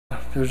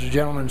there's a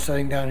gentleman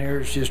sitting down here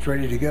that's just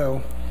ready to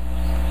go.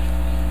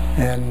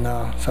 And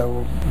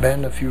so,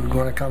 Ben, if you were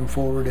going to come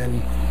forward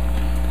and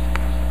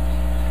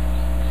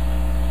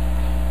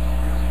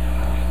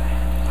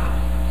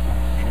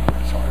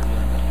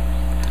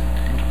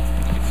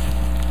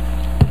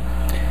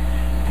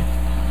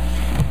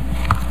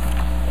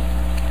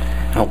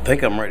I don't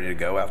think I'm ready to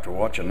go after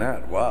watching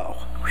that.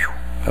 Wow. Whew.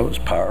 That was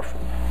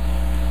powerful.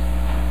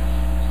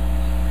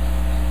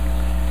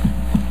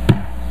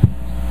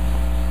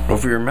 Well,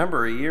 if you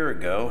remember a year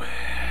ago,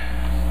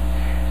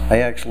 I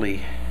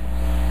actually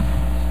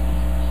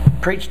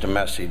preached a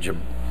message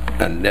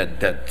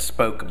that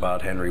spoke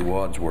about Henry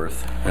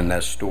Wadsworth and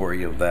that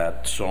story of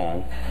that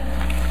song.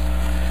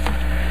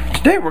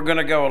 Today we're going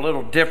to go a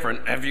little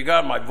different. If you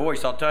got my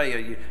voice, I'll tell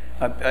you,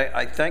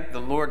 I thank the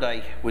Lord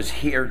I was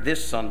here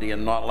this Sunday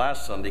and not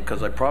last Sunday,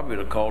 because I probably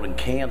would have called and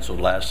canceled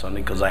last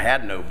Sunday because I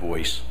had no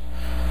voice.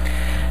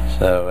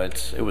 So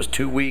it was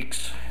 2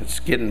 weeks. It's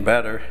getting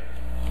better.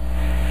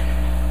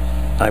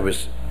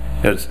 It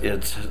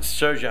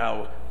shows you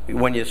how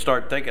when you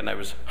start thinking, it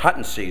was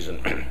hunting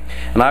season,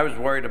 and I was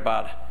worried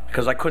about,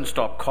 because I couldn't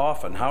stop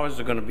coughing. How is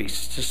it going to be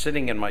just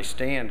sitting in my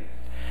stand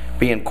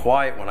being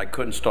quiet when I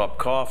couldn't stop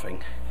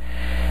coughing?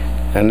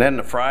 And then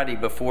the Friday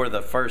before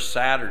the first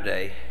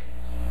Saturday,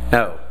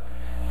 no,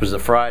 it was the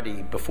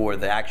Friday before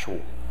the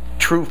actual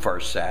true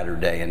first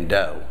Saturday in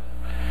Doe,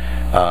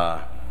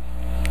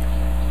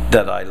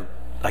 that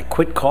I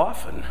quit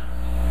coughing,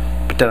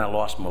 but then I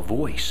lost my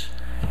voice.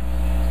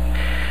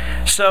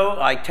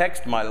 So I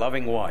texted my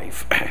loving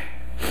wife,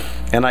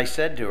 and I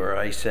said to her,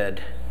 I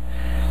said,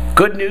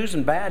 good news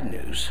and bad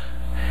news.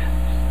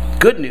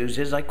 Good news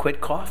is I quit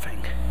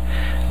coughing.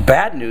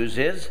 Bad news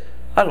is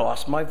I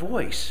lost my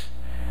voice.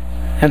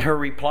 And her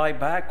reply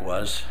back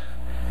was,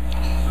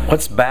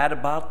 what's bad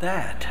about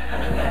that?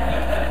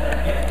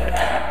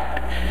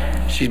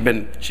 She's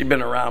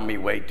been around me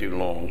way too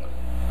long.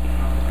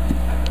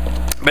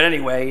 But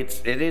anyway,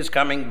 it is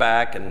coming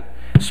back, and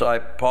so I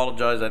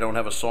apologize I don't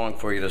have a song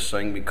for you to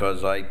sing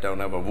because I don't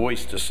have a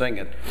voice to sing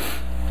it.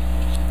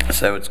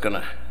 So it's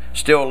gonna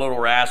still a little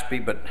raspy,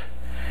 but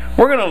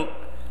I'm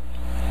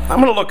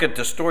gonna look at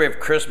the story of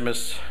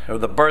Christmas, or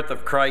the birth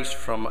of Christ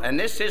and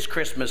this is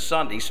Christmas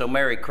Sunday, so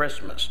Merry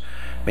Christmas.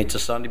 I mean, it's a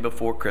Sunday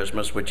before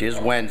Christmas, which is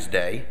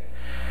Wednesday.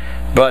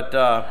 But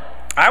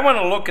I want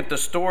to look at the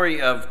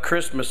story of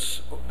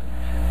Christmas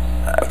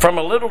from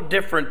a little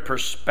different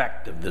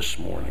perspective this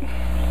morning,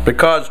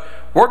 because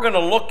we're going to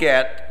look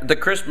at the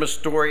Christmas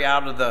story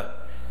we're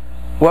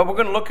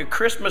going to look at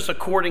Christmas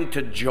according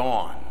to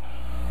John,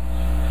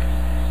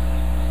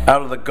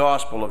 out of the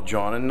Gospel of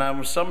John. And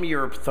now some of you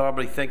are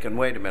probably thinking,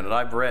 wait a minute,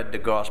 I've read the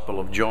Gospel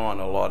of John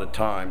a lot of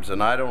times,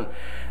 and I don't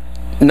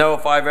know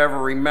if I've ever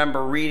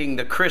remember reading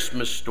the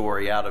Christmas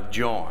story out of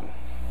John.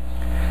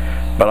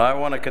 But I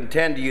want to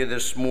contend to you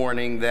this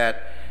morning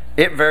that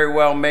it very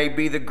well may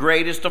be the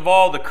greatest of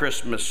all the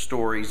Christmas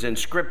stories in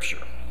Scripture.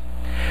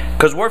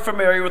 Because we're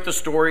familiar with the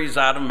stories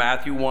out of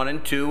Matthew 1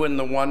 and 2, and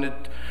the one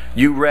that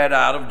you read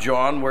out of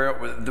John,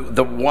 where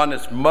the one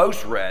that's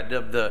most read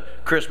of the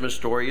Christmas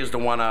story is the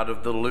one out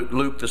of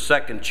Luke, the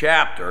 2nd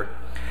chapter.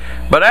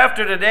 But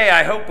after today,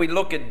 I hope we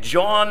look at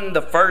John,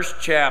 the 1st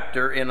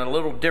chapter, in a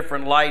little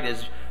different light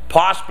as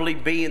possibly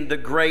being the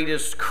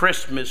greatest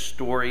Christmas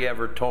story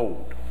ever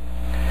told,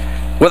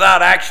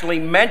 without actually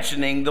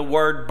mentioning the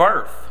word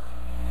birth.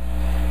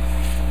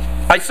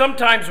 I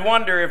sometimes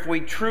wonder if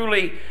we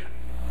truly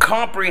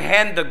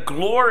comprehend the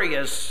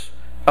glorious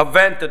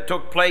event that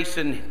took place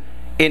in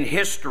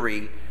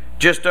history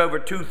just over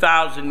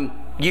 2,000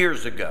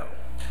 years ago.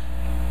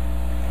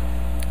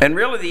 And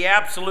really the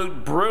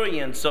absolute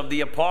brilliance of the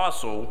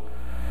Apostle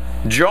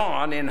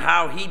John in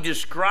how he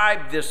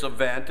described this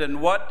event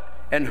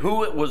and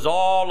who it was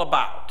all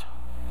about.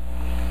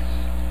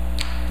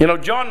 You know,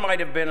 John might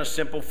have been a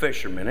simple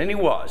fisherman, and he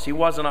was. He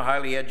wasn't a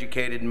highly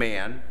educated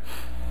man.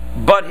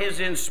 But his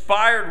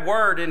inspired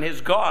word in his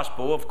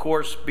gospel, of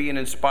course being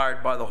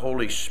inspired by the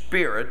Holy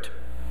Spirit,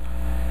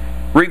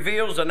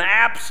 reveals an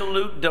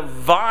absolute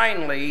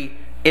divinely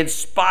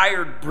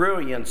inspired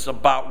brilliance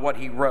about what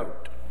he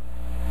wrote.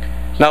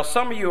 Now,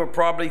 some of you are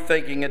probably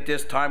thinking at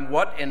this time,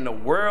 what in the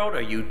world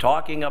are you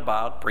talking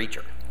about,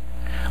 preacher?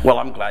 Well,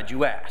 I'm glad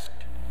you asked,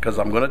 because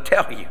I'm going to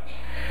tell you.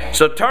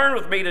 So turn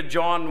with me to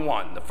John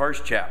 1, the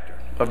 1st chapter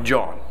of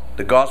John,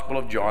 the Gospel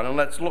of John, and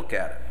let's look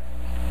at it.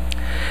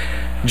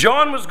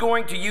 John was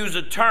going to use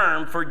a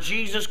term for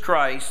Jesus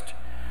Christ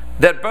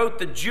that both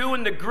the Jew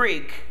and the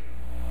Greek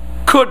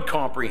could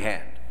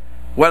comprehend.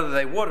 Whether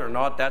they would or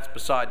not, that's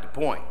beside the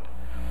point.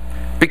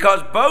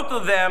 Because both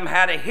of them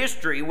had a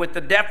history with the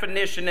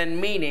definition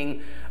and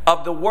meaning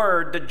of the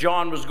word that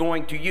John was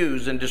going to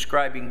use in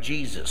describing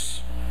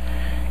Jesus.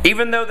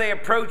 Even though they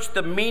approached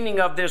the meaning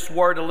of this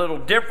word a little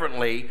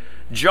differently,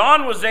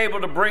 John was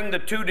able to bring the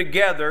two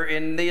together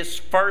in this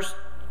 1st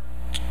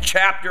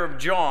chapter of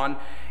John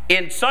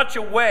in such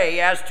a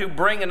way as to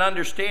bring an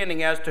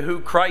understanding as to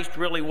who Christ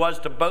really was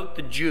to both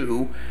the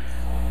Jew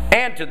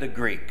and to the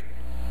Greek.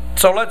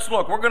 So let's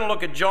look. We're going to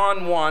look at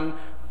John 1,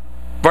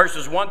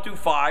 verses 1 through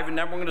 5, and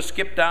then we're going to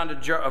skip down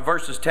to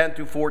verses 10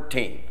 through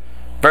 14.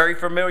 Very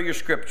familiar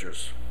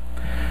scriptures.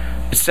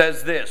 It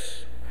says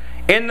this: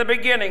 "In the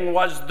beginning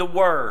was the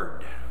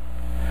Word,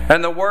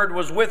 and the Word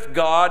was with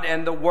God,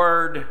 and the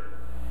Word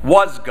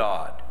was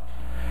God.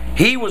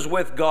 He was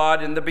with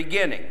God in the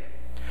beginning.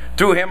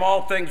 Through him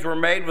all things were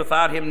made.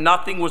 Without him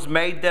nothing was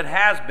made that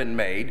has been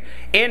made.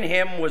 In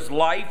him was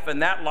life,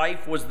 and that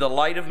life was the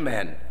light of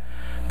men.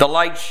 The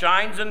light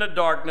shines in the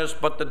darkness,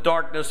 but the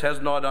darkness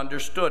has not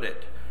understood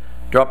it."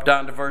 Drop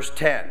down to verse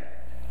 10.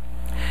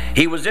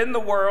 "He was in the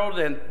world,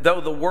 and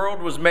though the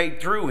world was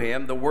made through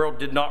him, the world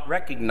did not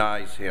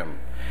recognize him.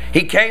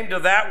 He came to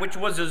that which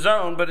was his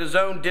own, but his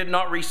own did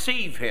not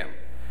receive him.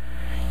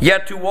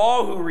 Yet to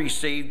all who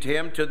received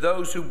him, to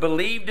those who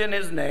believed in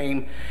his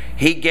name,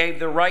 he gave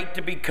the right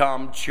to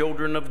become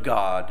children of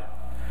God.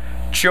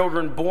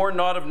 Children born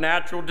not of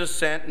natural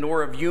descent,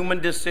 nor of human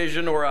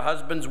decision or a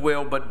husband's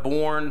will, but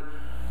born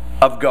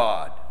of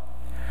God.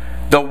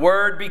 The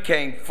Word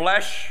became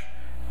flesh,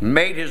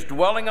 made his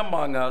dwelling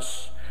among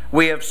us.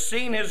 We have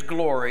seen his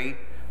glory,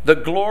 the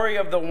glory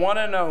of the one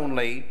and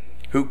only,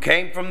 who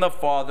came from the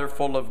Father,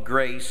 full of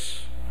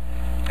grace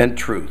and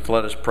truth."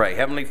 Let us pray.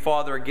 Heavenly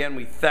Father, again,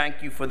 we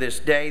thank you for this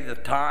day, the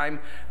time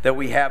that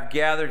we have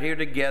gathered here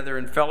together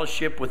in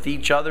fellowship with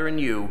each other and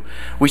you.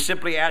 We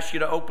simply ask you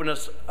to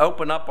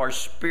open up our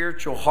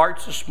spiritual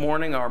hearts this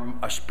morning, our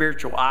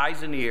spiritual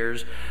eyes and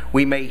ears.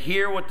 We may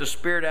hear what the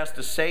Spirit has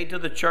to say to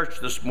the church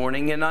this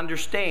morning and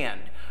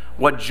understand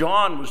what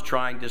John was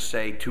trying to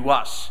say to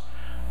us,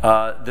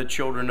 the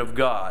children of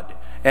God,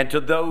 and to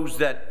those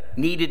that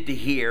needed to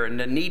hear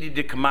and that needed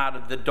to come out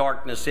of the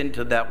darkness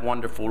into that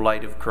wonderful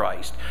light of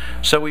Christ.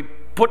 So we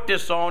put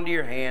this all into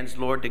your hands,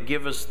 Lord, to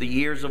give us the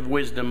ears of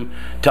wisdom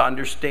to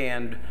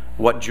understand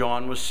what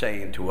John was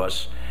saying to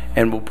us.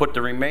 And we'll put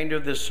the remainder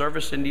of this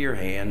service into your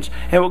hands,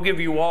 and we'll give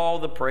you all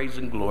the praise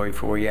and glory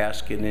for we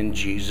ask it in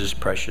Jesus'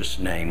 precious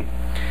name.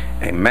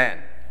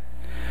 Amen.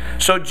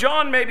 So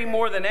John, maybe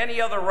more than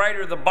any other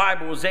writer of the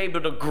Bible, was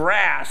able to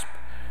grasp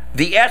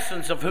the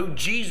essence of who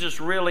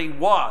Jesus really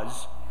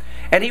was.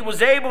 And he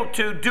was able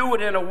to do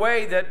it in a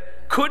way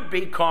that could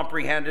be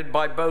comprehended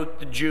by both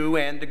the Jew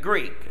and the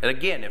Greek, and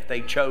again, if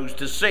they chose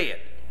to see it.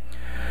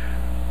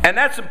 And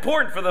that's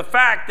important for the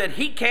fact that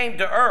he came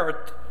to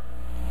earth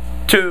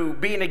to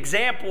be an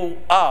example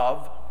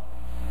of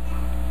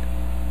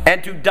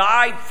and to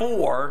die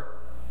for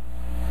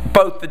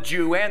both the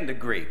Jew and the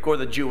Greek, or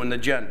the Jew and the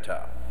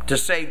Gentile, to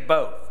save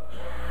both.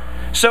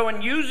 So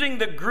in using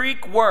the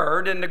Greek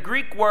word, and the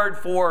Greek word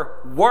for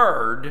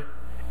word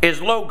is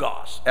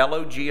logos,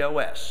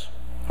 L-O-G-O-S,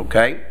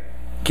 okay?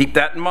 Keep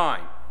that in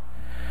mind.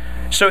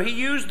 So he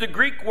used the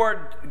Greek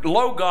word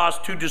logos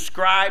to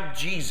describe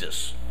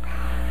Jesus.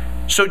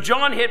 So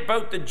John hit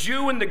both the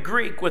Jew and the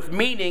Greek with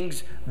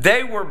meanings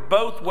they were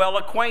both well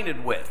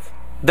acquainted with,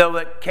 though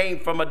it came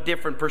from a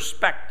different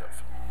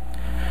perspective.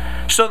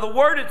 So the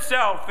word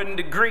itself in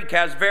the Greek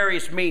has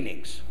various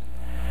meanings.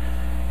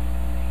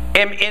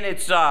 In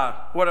its, in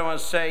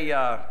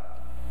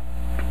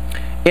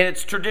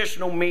its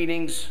traditional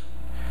meanings,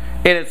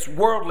 in its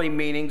worldly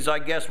meanings, I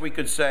guess we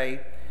could say,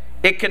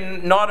 it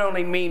can not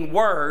only mean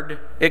word,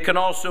 it can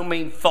also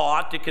mean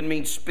thought, it can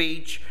mean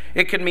speech,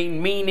 it can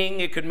mean meaning,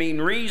 it could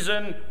mean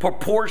reason,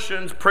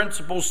 proportions,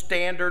 principle,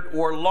 standard,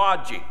 or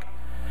logic.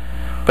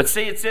 But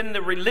see, it's in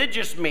the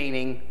religious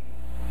meaning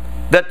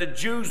that the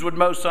Jews would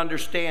most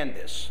understand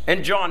this,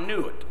 and John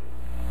knew it.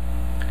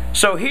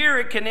 So here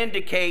it can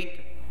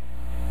indicate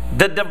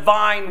the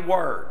divine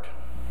word,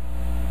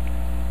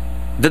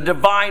 the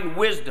divine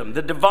wisdom,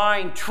 the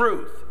divine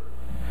truth.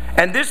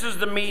 And this is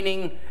the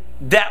meaning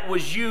that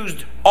was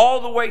used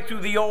all the way through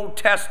the Old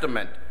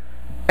Testament.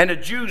 And the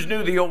Jews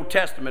knew the Old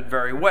Testament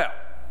very well,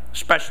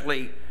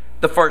 especially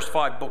the first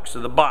 5 books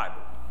of the Bible,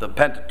 the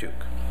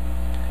Pentateuch.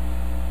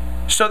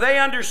 So they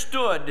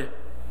understood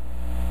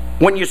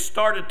when you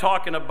started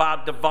talking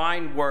about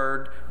divine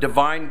word,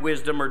 divine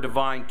wisdom, or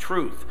divine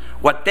truth.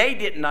 What they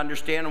didn't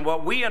understand, and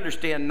what we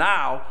understand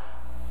now,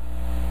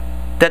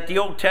 that the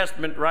Old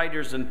Testament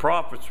writers and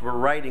prophets were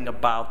writing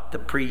about the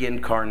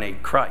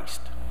pre-incarnate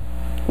Christ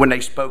when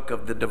they spoke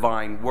of the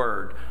divine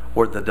word,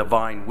 or the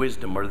divine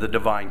wisdom, or the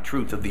divine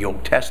truth of the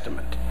Old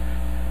Testament.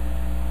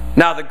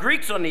 Now the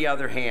Greeks, on the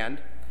other hand,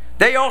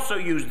 they also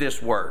used this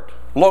word,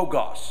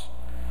 logos,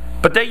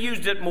 but they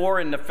used it more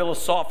in the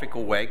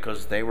philosophical way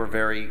because they were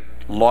very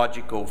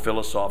logical,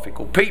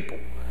 philosophical people.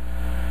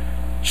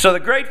 So the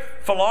great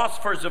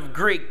philosophers of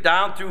Greek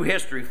down through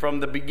history, from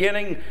the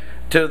beginning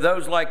to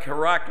those like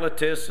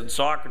Heraclitus and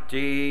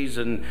Socrates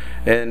and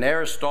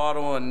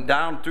Aristotle, and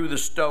down through the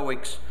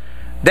Stoics,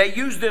 they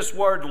use this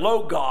word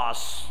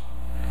logos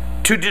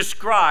to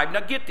describe,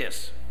 now get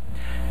this,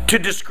 to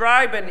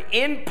describe an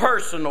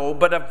impersonal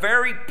but a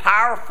very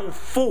powerful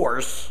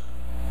force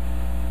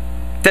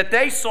that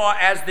they saw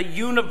as the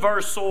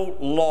universal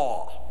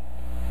law,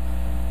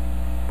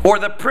 or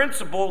the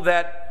principle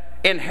that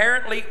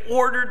inherently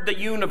ordered the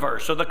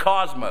universe, or the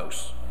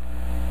cosmos,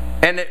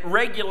 and it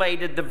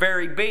regulated the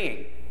very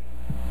being.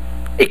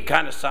 It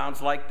kind of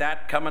sounds like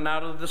that coming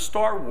out of the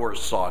Star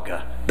Wars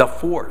saga, the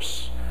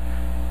Force.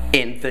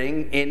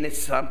 In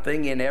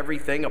something, in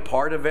everything, a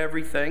part of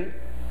everything.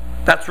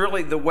 That's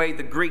really the way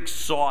the Greeks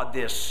saw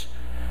this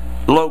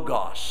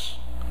Logos.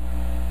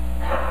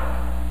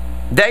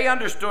 They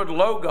understood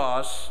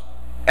Logos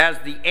as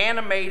the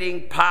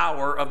animating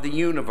power of the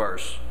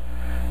universe.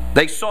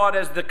 They saw it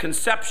as the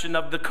conception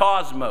of the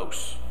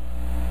cosmos.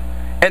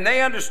 And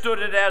they understood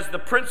it as the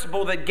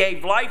principle that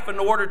gave life and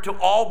order to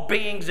all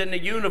beings in the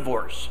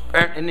universe.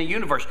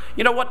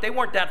 You know what? They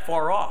weren't that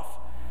far off.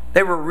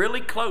 They were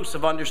really close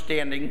of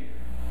understanding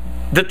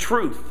the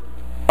truth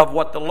of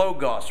what the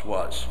Logos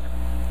was.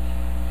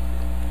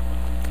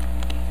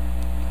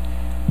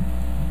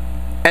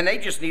 And they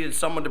just needed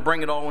someone to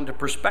bring it all into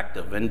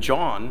perspective. And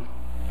John,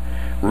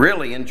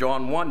 really in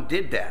John 1,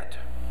 did that.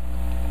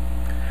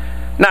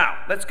 Now,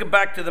 let's get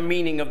back to the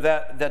meaning of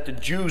that the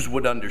Jews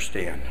would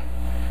understand.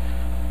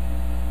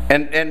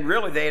 And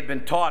really they had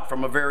been taught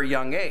from a very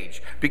young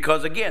age.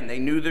 Because again, they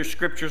knew their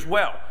scriptures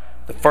well.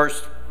 The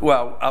first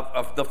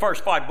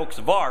 5 books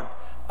of our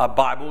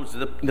Bible is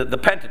the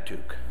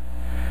Pentateuch.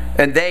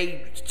 And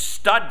they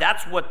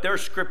that's what their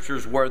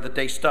scriptures were that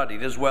they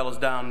studied, as well as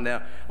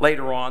down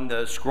later on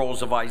the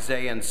scrolls of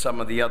Isaiah and some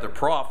of the other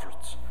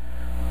prophets.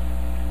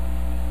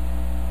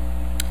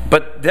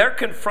 But they're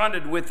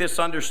confronted with this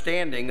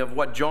understanding of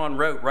what John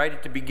wrote right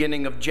at the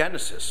beginning of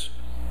Genesis.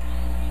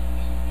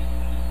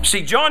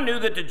 See, John knew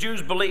that the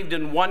Jews believed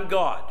in one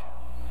God,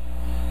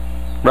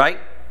 right?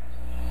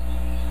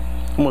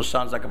 Almost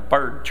sounds like a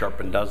bird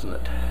chirping, doesn't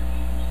it?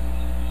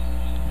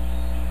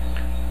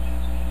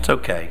 It's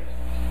okay.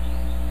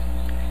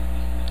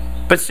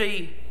 But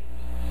see,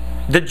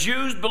 the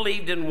Jews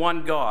believed in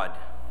one God.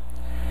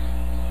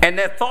 And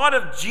the thought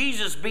of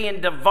Jesus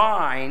being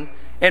divine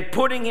and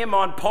putting him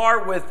on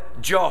par with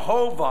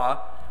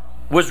Jehovah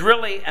was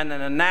really an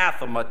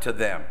anathema to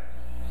them.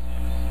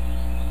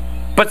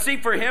 But see,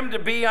 for him to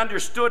be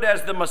understood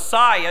as the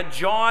Messiah,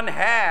 John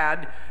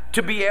had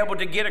to be able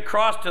to get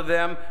across to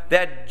them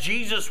that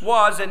Jesus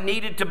was and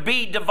needed to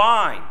be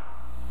divine.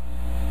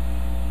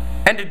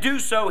 And to do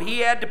so, he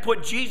had to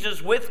put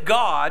Jesus with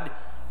God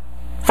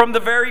from the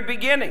very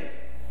beginning,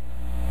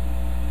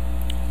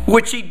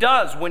 which he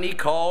does when he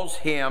calls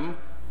him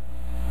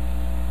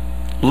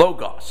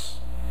Logos,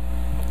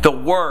 the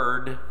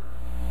Word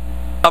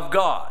of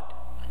God.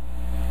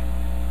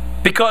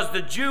 Because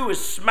the Jew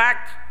is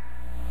smacked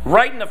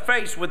right in the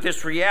face with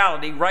this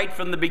reality right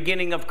from the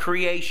beginning of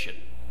creation.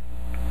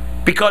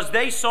 Because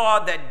they saw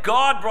that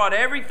God brought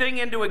everything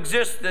into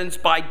existence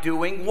by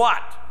doing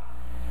what?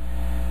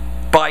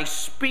 By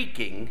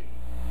speaking.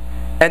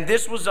 And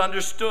this was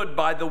understood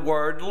by the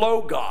word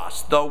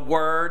Logos, the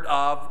Word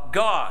of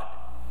God.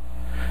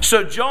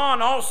 So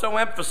John also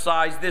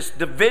emphasized this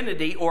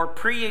divinity or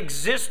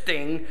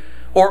pre-existing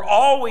or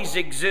always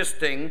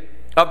existing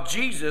of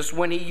Jesus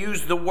when he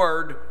used the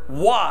word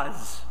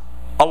was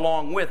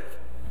along with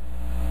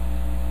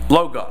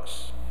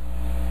Logos.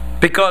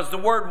 Because the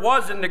word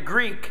was in the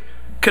Greek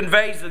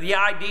conveys the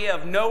idea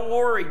of no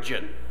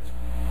origin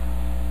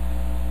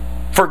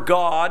for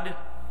God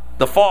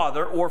the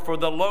Father, or for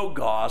the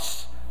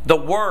Logos, the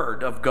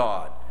Word of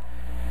God.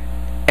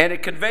 And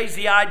it conveys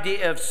the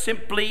idea of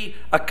simply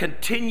a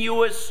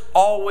continuous,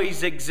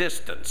 always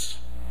existence.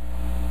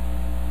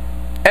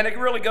 And it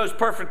really goes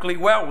perfectly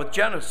well with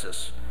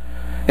Genesis.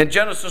 In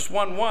Genesis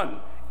 1:1,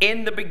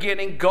 in the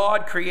beginning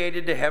God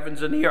created the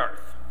heavens and the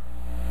earth.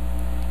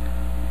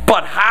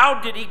 But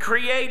how did he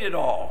create it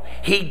all?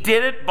 He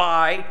did it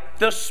by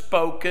the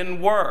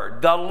spoken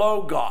word, the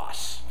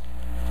Logos.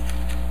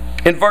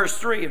 In verse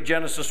 3 of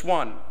Genesis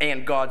 1,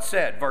 and God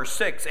said. Verse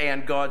 6,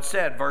 and God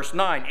said. Verse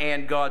 9,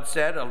 and God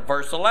said.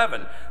 Verse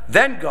 11,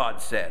 then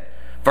God said.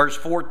 Verse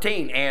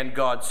 14, and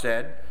God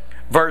said.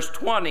 Verse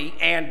 20,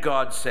 and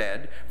God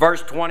said.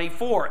 Verse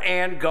 24,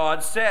 and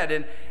God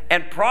said.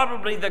 And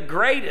probably the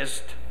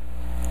greatest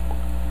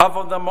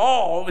of them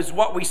all is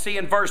what we see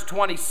in verse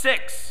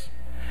 26.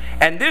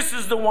 And this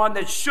is the one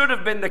that should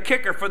have been the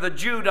kicker for the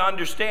Jew to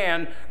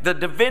understand the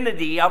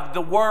divinity of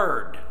the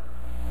Word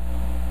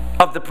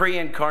of the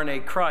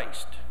pre-incarnate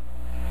Christ.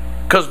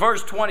 Because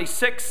verse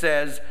 26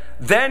 says,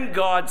 then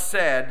God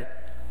said,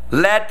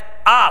 let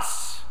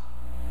us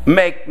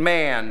make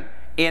man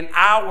in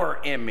our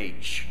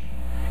image,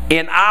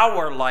 in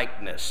our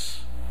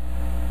likeness.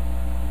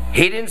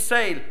 He didn't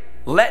say,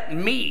 let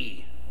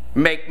me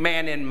make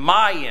man in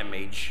my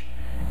image,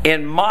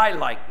 in my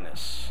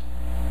likeness.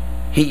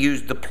 He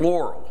used the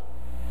plural.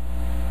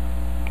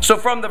 So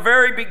from the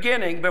very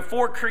beginning,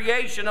 before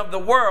creation of the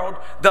world,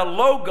 the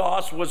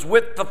Logos was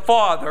with the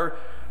Father,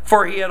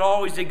 for he had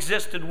always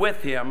existed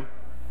with him,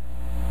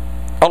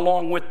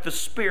 along with the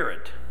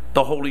Spirit,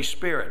 the Holy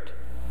Spirit.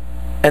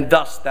 And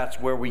thus, that's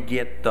where we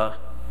get the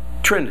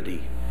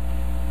Trinity.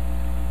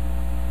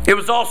 It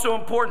was also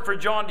important for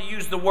John to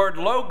use the word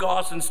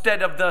Logos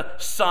instead of the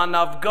Son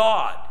of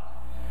God,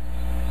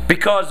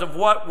 because of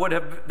what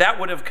that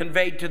would have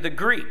conveyed to the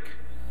Greek.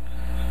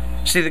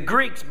 See, the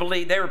Greeks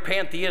believed, they were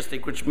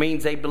pantheistic, which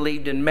means they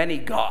believed in many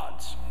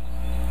gods.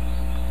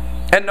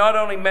 And not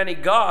only many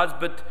gods,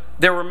 but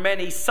there were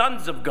many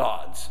sons of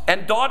gods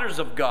and daughters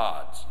of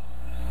gods.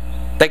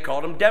 They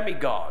called them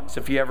demigods,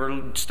 if you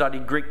ever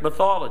studied Greek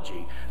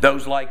mythology.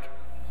 Those like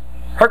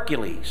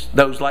Hercules,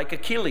 those like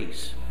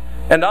Achilles,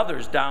 and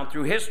others down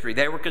through history.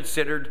 They were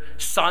considered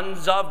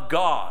sons of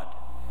God.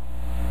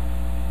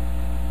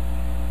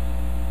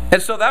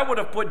 And so that would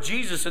have put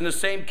Jesus in the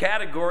same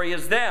category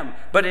as them.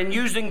 But in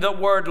using the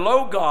word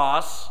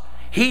logos,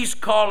 he's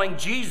calling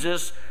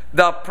Jesus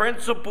the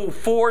principal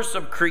force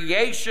of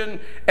creation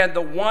and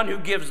the one who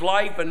gives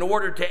life and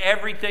order to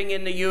everything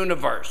in the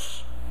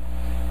universe.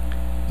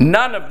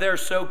 None of their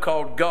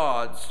so-called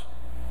gods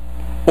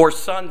or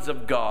sons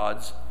of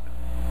gods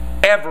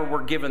ever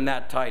were given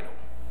that title.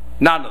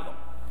 None of them.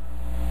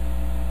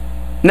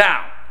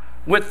 Now,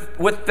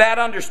 with that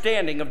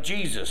understanding of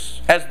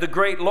Jesus as the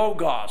great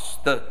Logos,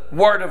 the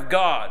Word of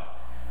God,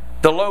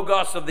 the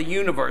Logos of the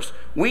universe,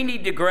 we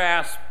need to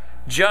grasp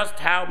just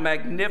how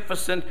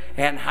magnificent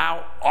and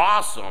how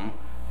awesome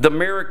the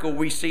miracle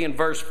we see in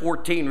verse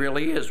 14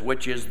 really is,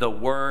 which is the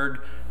Word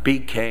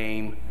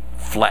became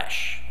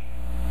flesh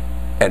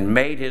and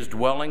made his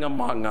dwelling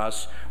among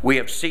us. We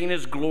have seen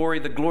his glory,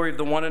 the glory of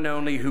the one and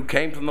only who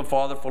came from the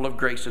Father, full of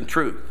grace and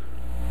truth.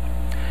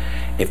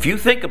 If you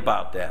think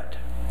about that,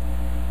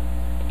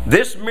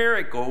 this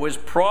miracle is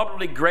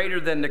probably greater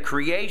than the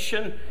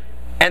creation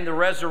and the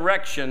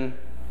resurrection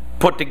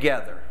put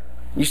together.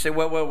 You say,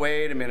 well,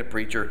 wait a minute,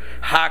 preacher.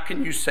 How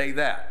can you say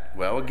that?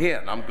 Well,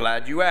 again, I'm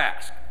glad you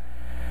asked.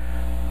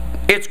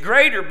 It's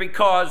greater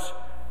because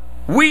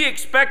we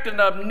expect an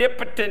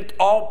omnipotent,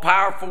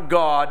 all-powerful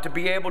God to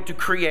be able to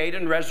create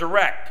and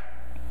resurrect.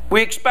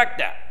 We expect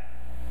that.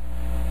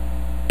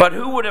 But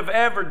who would have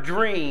ever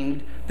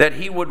dreamed that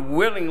he would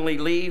willingly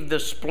leave the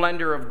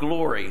splendor of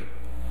glory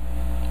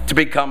to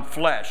become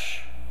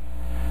flesh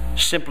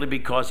simply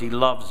because he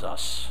loves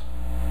us?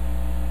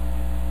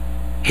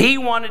 He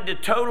wanted to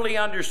totally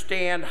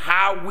understand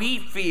how we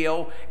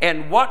feel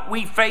and what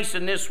we face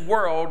in this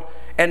world,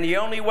 and the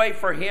only way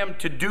for him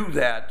to do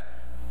that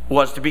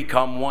was to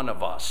become one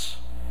of us.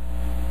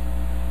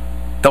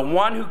 The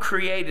one who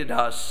created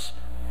us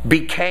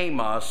became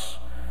us,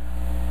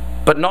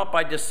 but not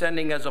by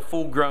descending as a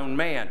full-grown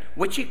man,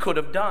 which he could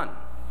have done.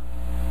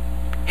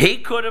 He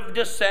could have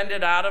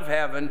descended out of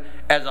heaven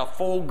as a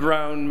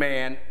full-grown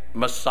man,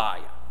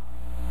 Messiah.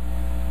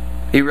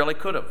 He really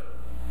could have.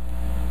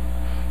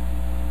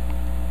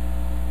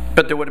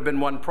 But there would have been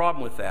one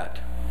problem with that.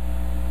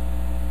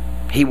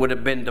 He would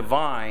have been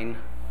divine,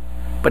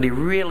 but he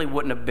really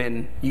wouldn't have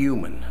been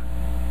human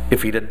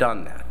if he'd have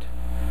done that.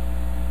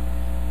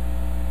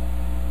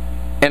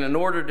 And in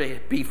order to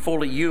be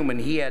fully human,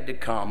 he had to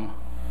come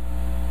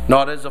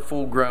not as a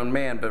full-grown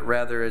man, but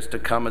rather as to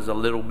come as a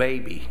little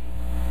baby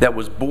that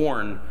was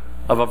born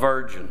of a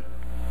virgin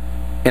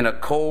in a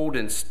cold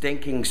and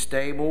stinking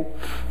stable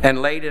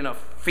and laid in a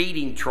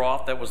feeding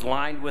trough that was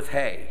lined with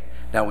hay.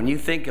 Now, when you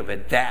think of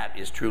it, that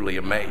is truly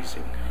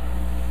amazing.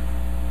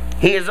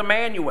 He is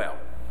Emmanuel,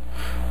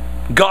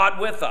 God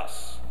with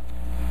us,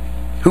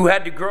 who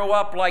had to grow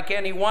up like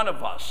any one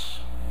of us,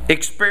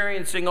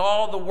 experiencing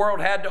all the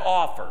world had to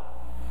offer,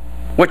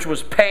 which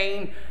was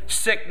pain,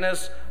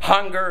 sickness,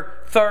 hunger,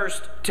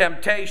 thirst,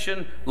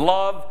 temptation,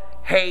 love,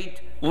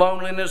 hate,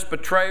 loneliness,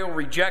 betrayal,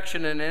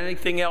 rejection, and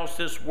anything else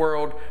this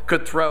world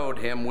could throw at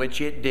him, which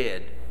it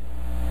did.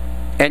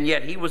 And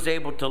yet he was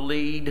able to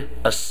lead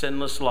a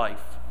sinless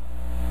life.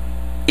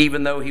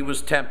 Even though he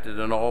was tempted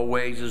in all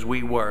ways as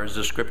we were, as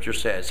the scripture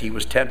says. He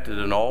was tempted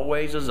in all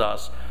ways as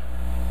us,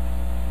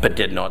 but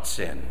did not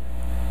sin.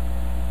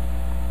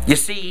 You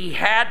see, he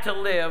had to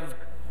live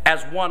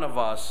as one of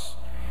us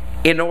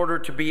in order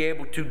to be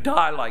able to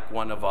die like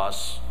one of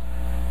us,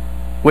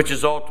 which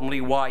is ultimately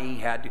why he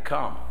had to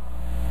come.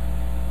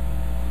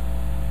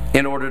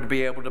 In order to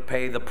be able to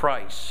pay the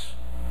price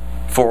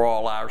for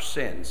all our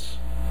sins.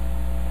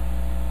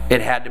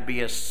 It had to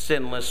be a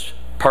sinless,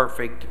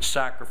 perfect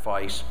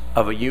sacrifice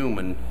of a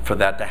human for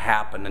that to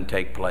happen and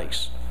take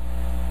place.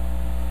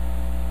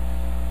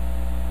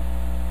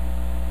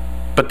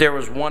 But there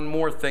was one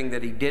more thing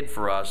that he did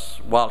for us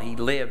while he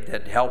lived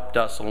that helped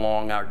us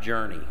along our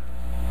journey.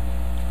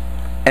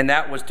 And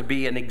that was to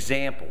be an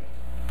example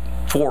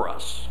for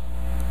us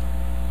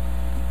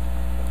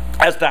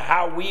as to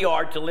how we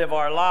are to live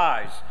our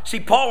lives. See,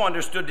 Paul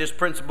understood this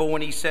principle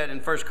when he said in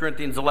 1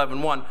 Corinthians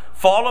 11:1,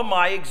 "Follow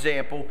my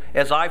example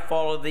as I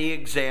follow the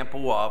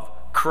example of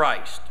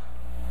Christ."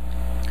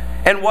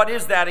 And what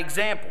is that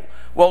example?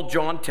 Well,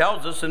 John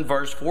tells us in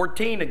verse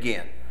 14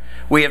 again.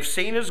 We have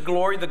seen his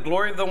glory, the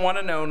glory of the one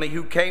and only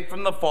who came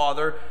from the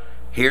Father.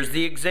 Here's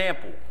the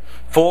example.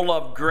 Full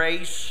of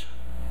grace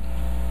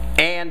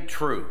and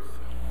truth.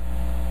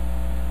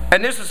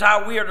 And this is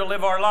how we are to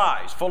live our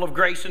lives, full of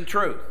grace and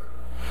truth.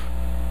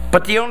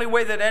 But the only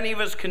way that any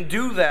of us can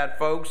do that,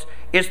 folks,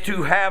 is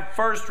to have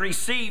first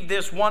received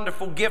this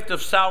wonderful gift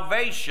of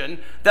salvation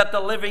that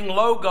the living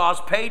Logos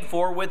paid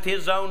for with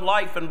his own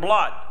life and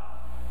blood.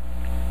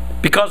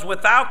 Because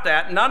without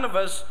that, none of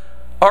us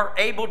are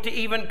able to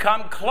even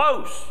come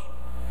close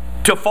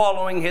to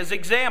following his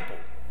example.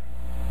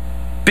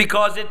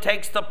 because it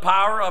takes the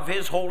power of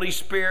His Holy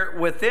Spirit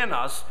within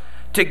us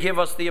to give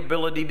us the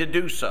ability to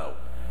do so.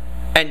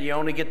 And you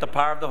only get the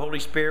power of the Holy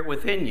Spirit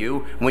within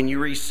you when you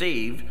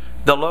receive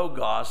the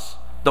Logos,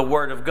 the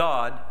Word of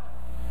God,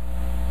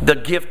 the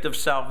gift of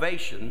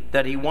salvation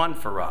that He won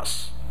for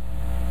us.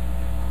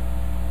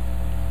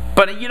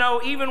 But you know,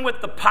 even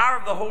with the power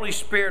of the Holy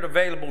Spirit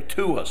available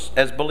to us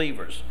as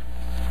believers,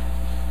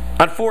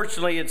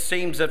 unfortunately it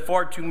seems that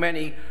far too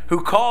many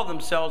who call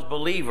themselves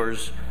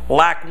believers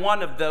lack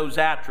one of those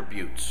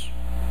attributes: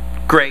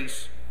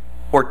 grace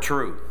or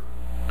truth.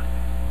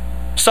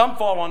 Some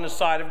fall on the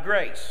side of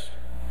grace,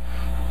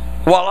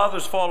 while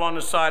others fall on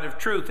the side of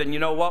truth. And you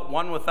know what?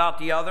 One without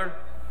the other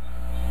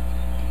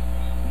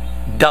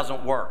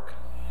doesn't work.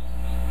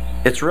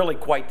 It's really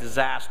quite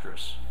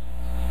disastrous.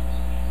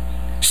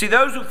 See,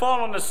 those who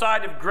fall on the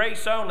side of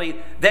grace only,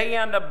 they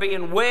end up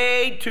being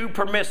way too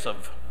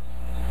permissive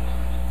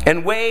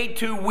and way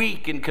too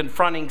weak in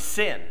confronting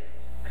sin.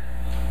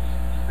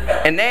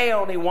 And they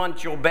only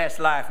want your best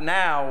life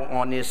now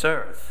on this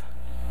earth.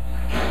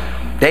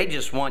 They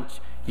just want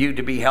you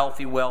to be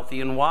healthy, wealthy,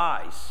 and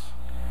wise.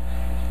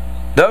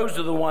 Those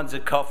are the ones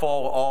that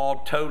fall all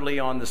totally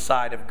on the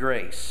side of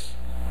grace.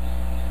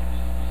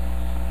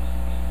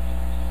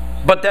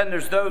 But then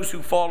there's those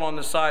who fall on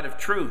the side of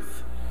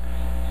truth.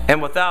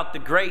 And without the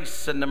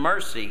grace and the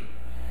mercy,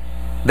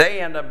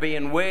 they end up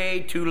being way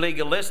too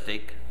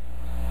legalistic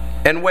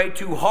and way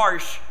too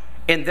harsh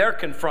in their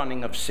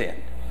confronting of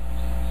sin.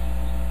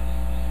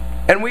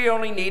 And we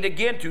only need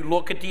again to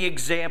look at the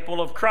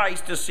example of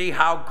Christ to see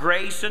how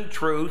grace and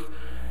truth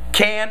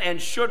can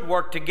and should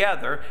work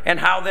together, and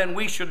how then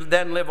we should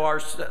then live our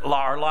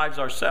lives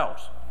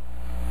ourselves.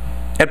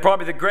 And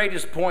probably the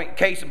greatest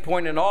case in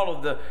point in all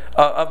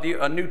of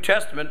the New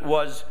Testament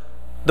was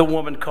the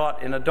woman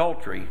caught in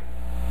adultery,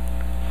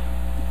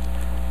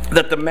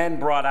 that the men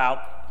brought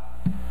out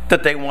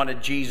that they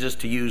wanted Jesus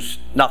to use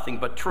nothing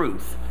but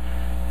truth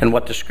and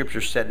what the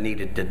Scripture said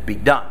needed to be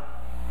done,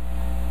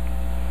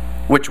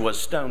 which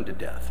was stoned to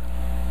death.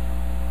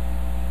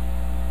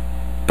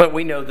 But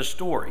we know the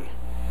story.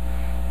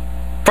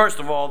 First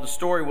of all, the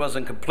story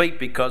wasn't complete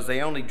because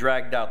they only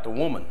dragged out the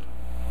woman.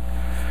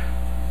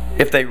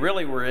 If they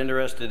really were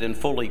interested in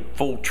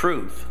full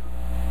truth,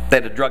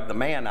 they'd have drugged the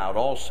man out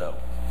also.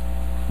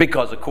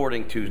 Because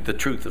according to the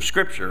truth of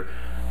Scripture,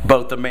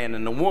 both the man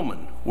and the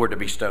woman were to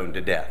be stoned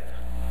to death.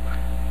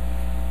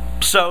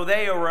 So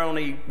they were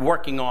only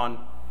working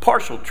on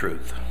partial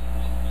truth.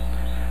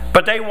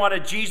 But they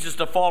wanted Jesus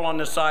to fall on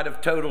the side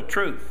of total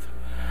truth.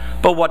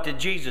 But what did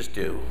Jesus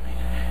do?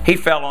 He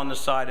fell on the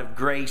side of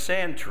grace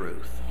and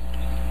truth.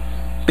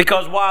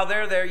 Because while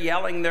they're there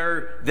yelling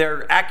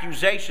their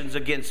accusations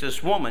against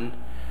this woman,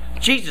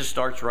 Jesus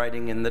starts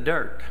writing in the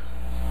dirt.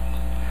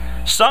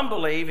 Some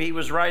believe he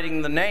was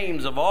writing the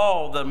names of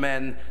all the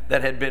men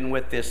that had been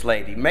with this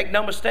lady. Make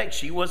no mistake,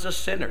 she was a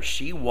sinner.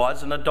 She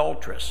was an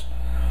adulteress.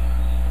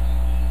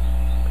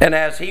 And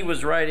as he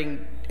was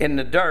writing in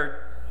the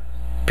dirt,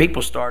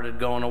 people started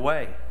going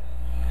away.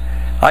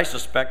 I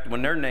suspect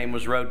when their name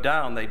was wrote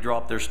down, they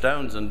dropped their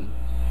stones and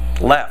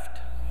left.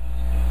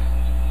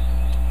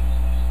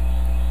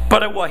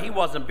 But he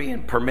wasn't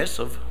being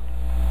permissive,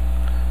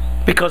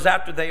 because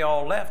after they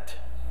all left,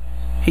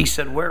 he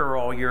said, "Where are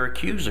all your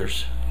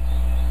accusers?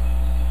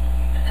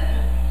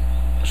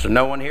 Is there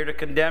no one here to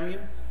condemn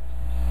you?"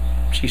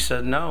 She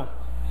said, "No."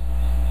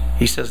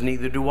 He says,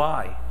 "Neither do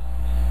I."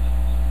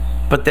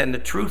 But then the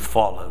truth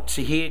followed.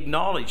 See, he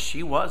acknowledged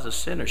she was a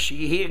sinner.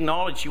 He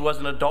acknowledged she was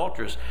an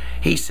adulteress.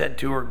 He said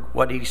to her,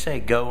 what did he say?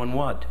 Go and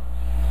what?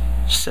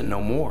 Sin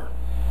no more.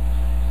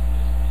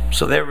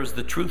 So there was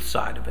the truth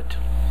side of it.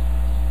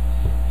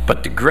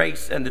 But the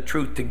grace and the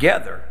truth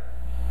together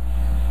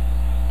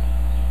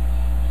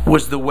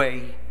was the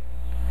way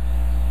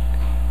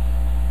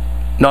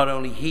not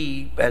only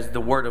he as the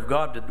Word of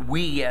God, but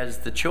we as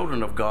the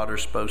children of God are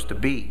supposed to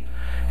be.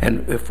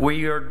 And if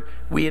we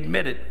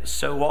admit it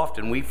so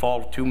often, we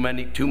fall too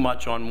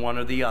much on one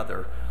or the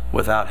other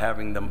without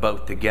having them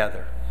both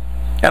together.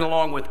 And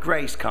along with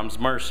grace comes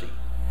mercy.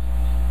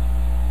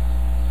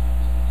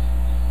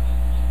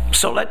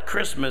 So let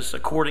Christmas,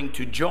 according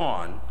to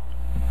John,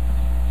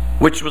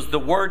 which was the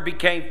Word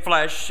became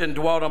flesh and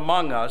dwelt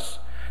among us,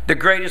 the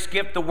greatest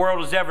gift the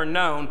world has ever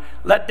known,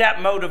 let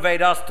that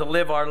motivate us to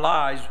live our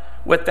lives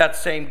with that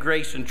same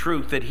grace and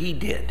truth that he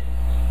did.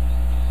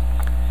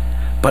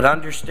 But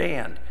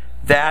understand,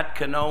 that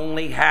can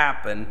only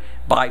happen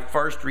by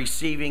first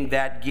receiving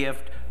that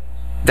gift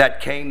that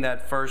came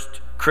that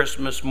first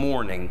Christmas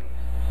morning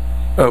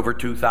over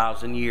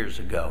 2,000 years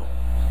ago.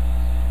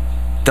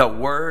 The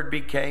Word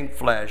became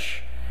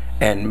flesh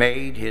and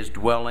made his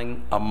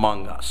dwelling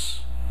among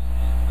us.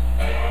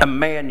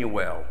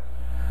 Emmanuel,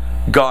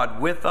 God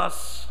with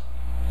us.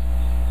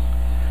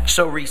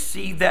 So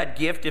receive that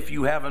gift if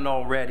you haven't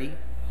already.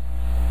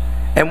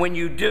 And when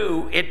you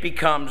do, it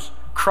becomes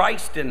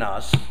Christ in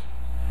us,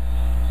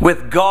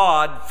 with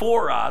God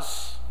for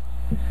us,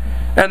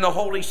 and the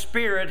Holy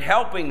Spirit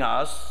helping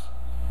us,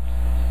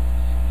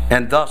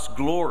 and thus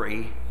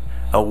glory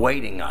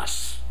awaiting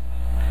us.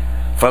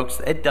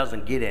 Folks, it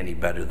doesn't get any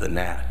better than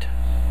that.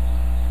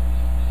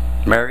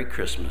 Merry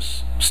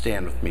Christmas.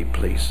 Stand with me,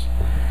 please.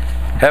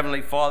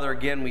 Heavenly Father,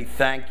 again, we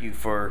thank you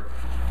for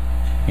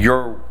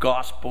your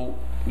gospel,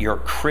 your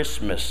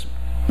Christmas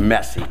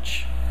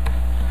message.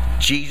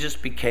 Jesus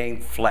became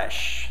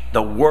flesh.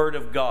 The Word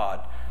of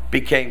God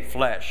became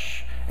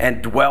flesh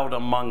and dwelled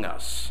among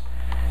us.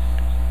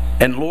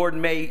 And Lord,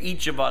 may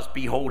each of us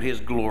behold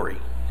his glory.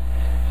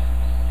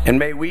 And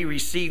may we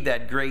receive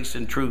that grace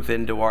and truth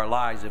into our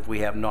lives if we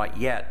have not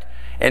yet.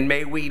 And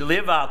may we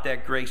live out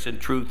that grace and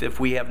truth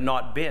if we have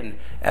not been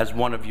as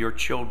one of your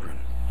children.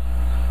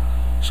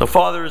 So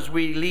Father, as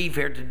we leave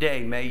here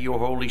today, may your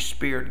Holy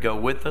Spirit go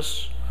with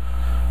us,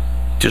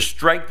 to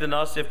strengthen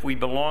us if we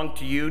belong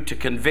to you, to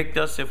convict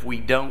us if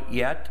we don't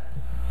yet.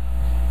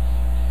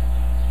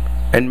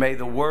 And may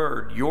the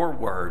Word, your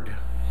Word,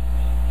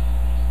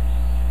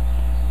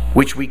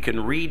 which we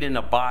can read in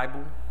a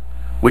Bible,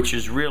 which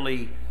is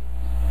really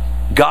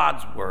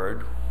God's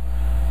Word,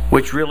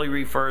 which really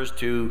refers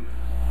to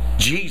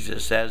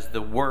Jesus as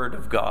the Word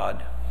of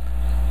God,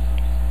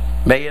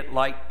 may it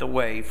light the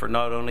way for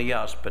not only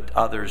us, but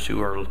others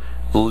who are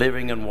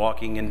living and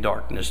walking in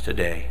darkness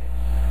today.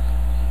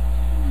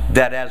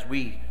 That as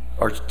we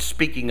are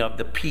speaking of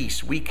the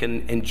peace, we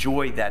can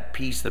enjoy that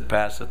peace that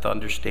passeth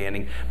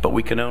understanding, but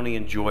we can only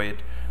enjoy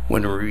it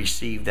when we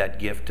receive that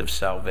gift of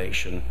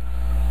salvation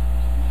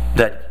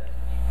that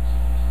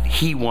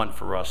he won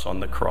for us on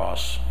the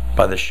cross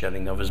by the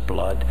shedding of his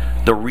blood.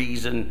 The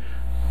reason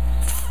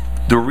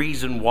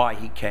why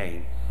he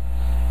came.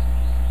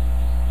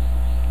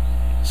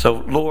 So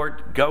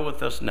Lord, go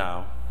with us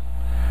now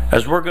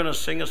as we're going to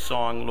sing a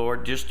song,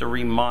 Lord, just to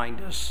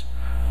remind us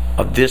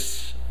of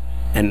this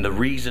and the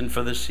reason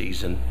for the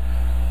season.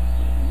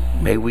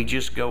 May we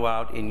just go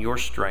out in your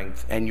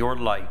strength and your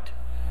light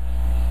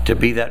to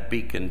be that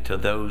beacon to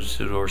those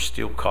who are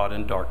still caught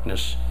in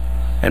darkness,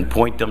 and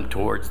point them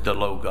towards the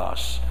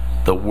Logos,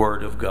 the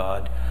Word of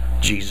God,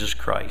 Jesus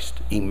Christ,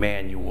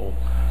 Emmanuel,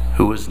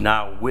 who is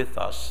now with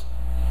us,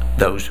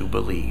 those who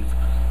believe,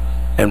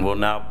 and will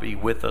now be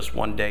with us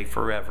one day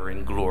forever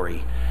in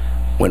glory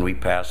when we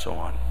pass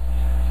on.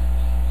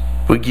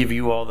 We give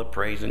you all the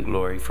praise and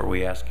glory, for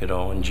we ask it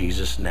all in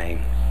Jesus'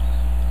 name.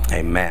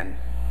 Amen.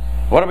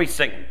 What are we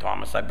singing,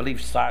 Thomas? I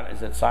believe silent.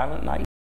 Is it Silent Night?